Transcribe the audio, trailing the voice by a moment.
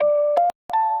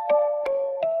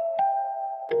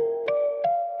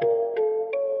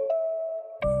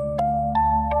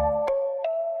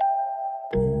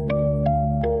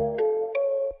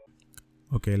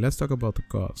Okay, let's talk about the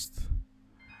cost.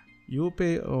 You will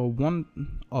pay a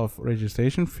one-off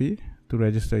registration fee to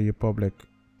register your public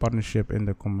partnership in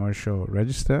the commercial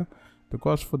register. The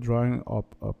cost for drawing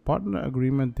up a partner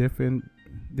agreement different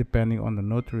depending on the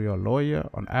notary or lawyer.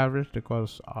 On average, the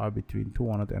costs are between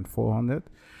 200 and 400.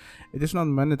 It is not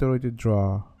mandatory to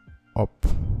draw up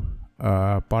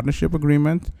a partnership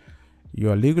agreement.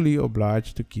 You are legally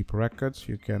obliged to keep records.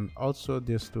 You can also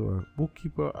this to a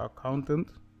bookkeeper, accountant.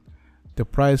 The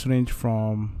price range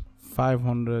from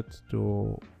 500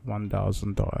 to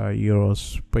 1,000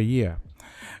 euros per year.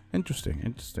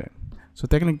 Interesting. So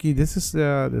technically, this is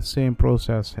the same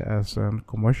process as a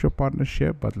commercial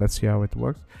partnership, but let's see how it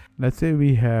works. Let's say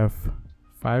we have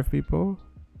 5 people,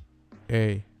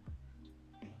 A,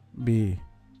 B,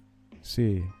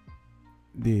 C,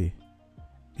 D,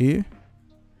 E,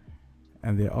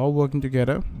 and they're all working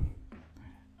together.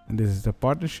 And this is the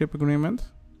partnership agreement.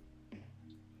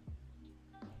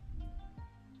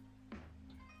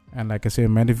 And like I said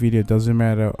in many videos, it doesn't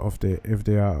matter if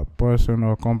they are a person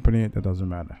or a company, that doesn't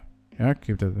matter. Yeah,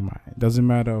 keep that in mind. It doesn't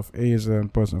matter if A is a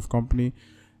person of company.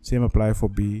 Same apply for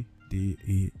B, D,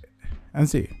 E, and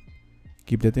C.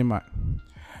 Keep that in mind.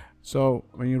 So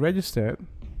when you register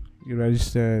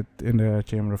in the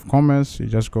Chamber of Commerce. You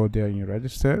just go there and you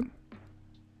register.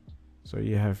 So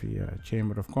you have your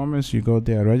Chamber of Commerce. You go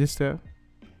there, register,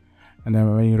 and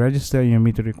then when you register, you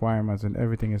meet the requirements and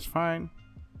everything is fine.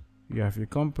 You have your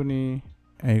company,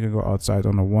 and you can go outside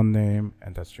on a one name,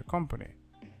 and that's your company,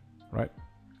 right?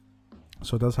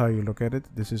 So that's how you look at it.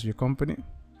 This is your company.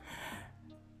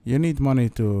 You need money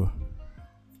to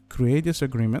create this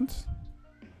agreement,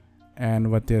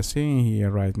 and what they're saying here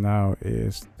right now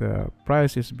is the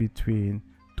price is between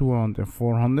 200 and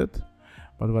 400.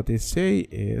 But what they say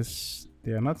is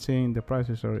they are not saying the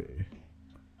prices are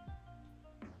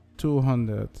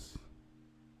 200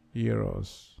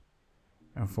 euros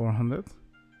and 400.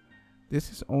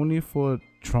 This is only for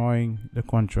drawing the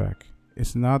contract.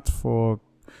 It's not for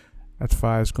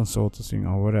advice, consulting,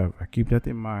 or whatever. Keep that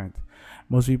in mind.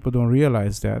 Most people don't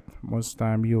realize that. Most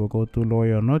time you will go to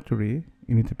lawyer or notary,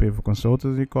 you need to pay for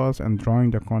consultancy costs and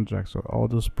drawing the contract. So all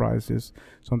those prices,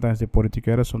 sometimes they put it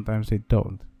together, sometimes they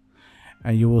don't.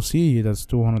 And you will see that's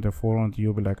 200 or 400.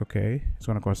 You'll be like, okay, it's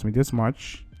gonna cost me this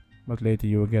much. But later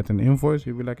you will get an invoice.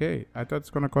 You'll be like, hey, I thought it's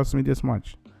gonna cost me this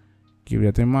much. Keep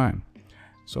that in mind.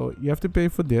 So you have to pay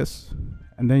for this,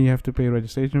 and then you have to pay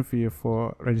registration fee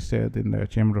for registered in the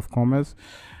Chamber of Commerce.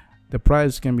 The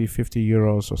price can be 50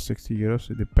 euros or 60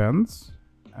 euros. It depends.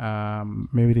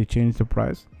 Maybe they change the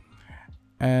price.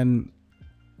 And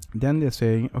then they're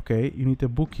saying, okay, you need a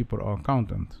bookkeeper or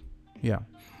accountant. Yeah.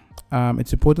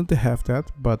 It's important to have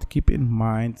that, but keep in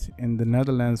mind, in the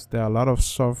Netherlands, there are a lot of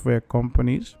software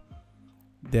companies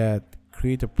that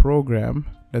create a program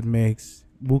that makes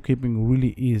bookkeeping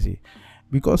really easy.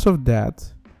 Because of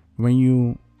that, when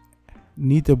you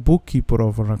need a bookkeeper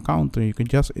or an accountant, you can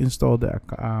just install the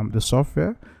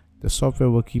software. The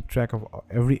software will keep track of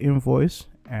every invoice,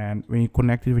 and when you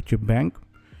connect it with your bank,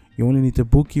 you only need a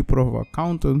bookkeeper or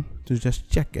accountant to just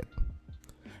check it.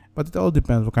 But it all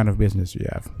depends what kind of business you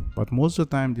have. But most of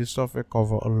the time, this software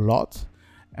covers a lot.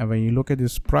 And when you look at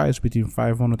this price between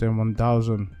 500 and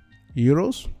 1,000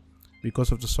 euros,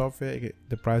 because of the software,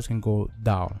 the price can go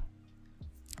down.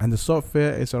 And the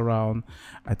software is around,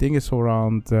 I think it's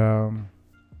around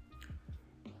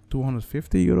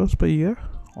 250 euros per year,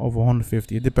 over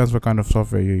 150. It depends what kind of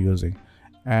software you're using.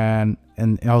 And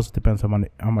it also depends on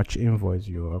how much invoice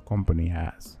your company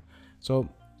has. So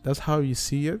that's how you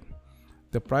see it.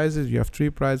 The prices, you have 3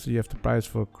 prices. You have the price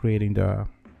for creating the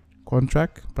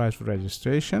contract, price for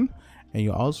registration, and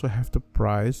you also have the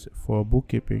price for a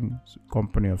bookkeeping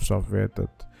company of software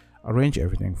that arrange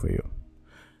everything for you.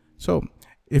 So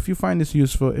if you find this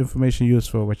information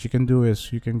useful, what you can do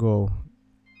is you can go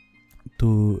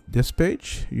to this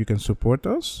page. You can support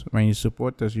us. When you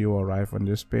support us, you arrive on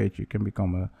this page. You can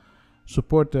become a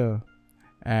supporter.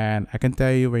 And I can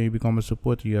tell you, when you become a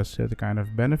supporter, you have certain kind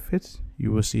of benefits.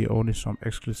 You will see only some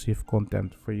exclusive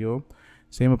content for you.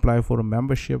 Same apply for the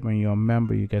membership. When you're a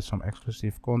member, you get some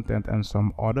exclusive content and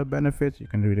some other benefits. You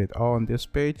can read it all on this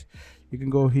page. You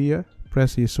can go here,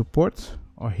 press here support,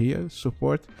 or here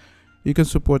support. You can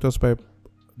support us by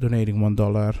donating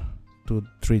 $1 to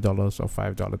 $3 or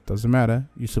 $5. Doesn't matter.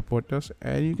 You support us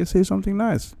and you can say something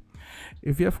nice.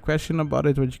 If you have question about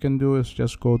it, what you can do is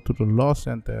just go to the law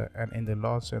center, and in the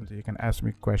law center you can ask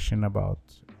me a question about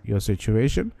your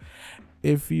situation.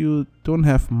 If you don't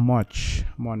have much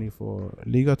money for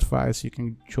legal advice, you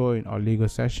can join our legal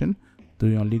session.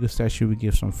 During our legal session, we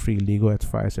give some free legal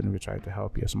advice, and we try to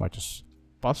help you as much as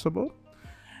possible.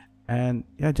 And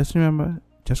yeah, just remember,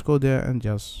 just go there and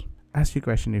just ask your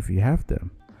question if you have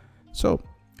them. So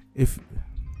if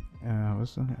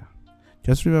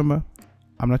just remember,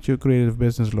 I'm not your creative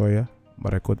business lawyer,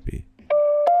 but I could be.